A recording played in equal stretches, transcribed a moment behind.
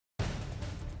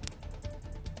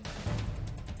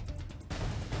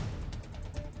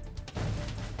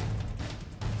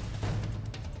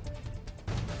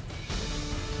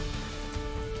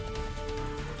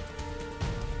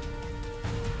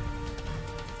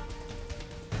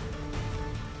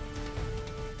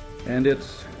And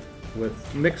it's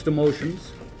with mixed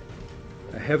emotions,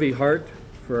 a heavy heart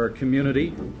for our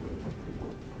community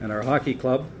and our hockey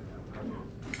club,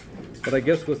 but I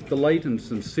guess with delight and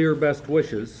sincere best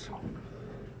wishes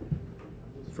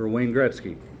for Wayne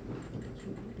Gretzky,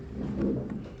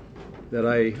 that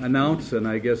I announce, and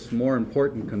I guess more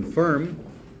important, confirm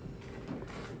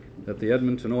that the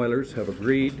Edmonton Oilers have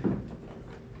agreed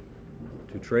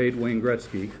to trade Wayne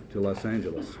Gretzky to Los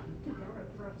Angeles.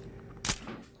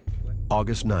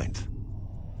 August 9th,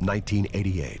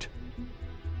 1988.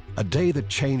 A day that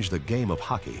changed the game of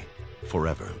hockey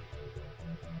forever.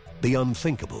 The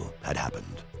unthinkable had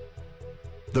happened.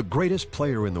 The greatest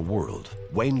player in the world,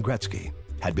 Wayne Gretzky,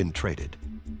 had been traded.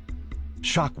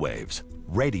 Shockwaves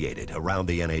radiated around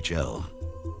the NHL.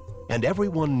 And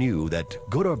everyone knew that,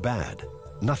 good or bad,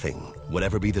 nothing would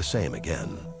ever be the same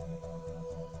again.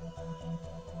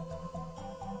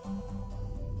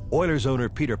 Oilers owner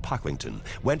Peter Pocklington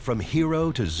went from hero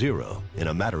to zero in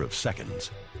a matter of seconds.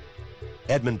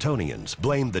 Edmontonians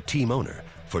blamed the team owner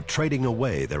for trading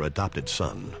away their adopted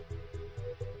son.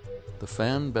 The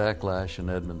fan backlash in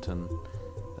Edmonton,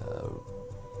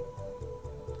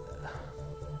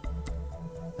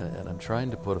 and I'm trying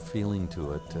to put a feeling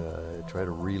to it, try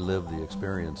to relive the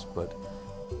experience, but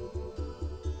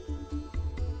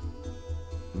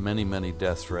many, many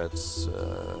death threats,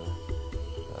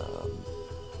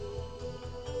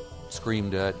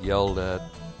 screamed at, yelled at.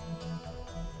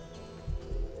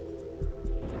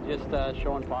 Just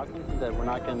showing Pocklington that we're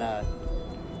not going to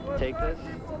take this.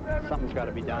 Something's got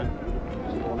to be done.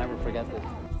 We'll never forget this.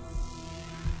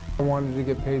 I wanted to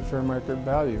get paid fair market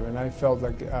value, and I felt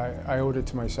like I owed it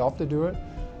to myself to do it,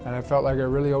 and I felt like I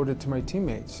really owed it to my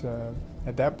teammates.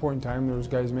 At that point in time, there was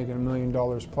guys making $1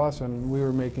 million plus, and we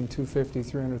were making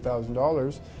 $250,000,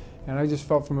 $300,000, and I just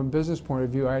felt from a business point of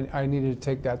view, I needed to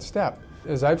take that step.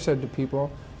 As I've said to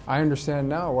people, I understand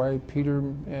now why Peter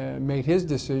made his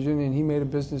decision, and he made a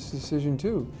business decision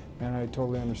too, and I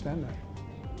totally understand that.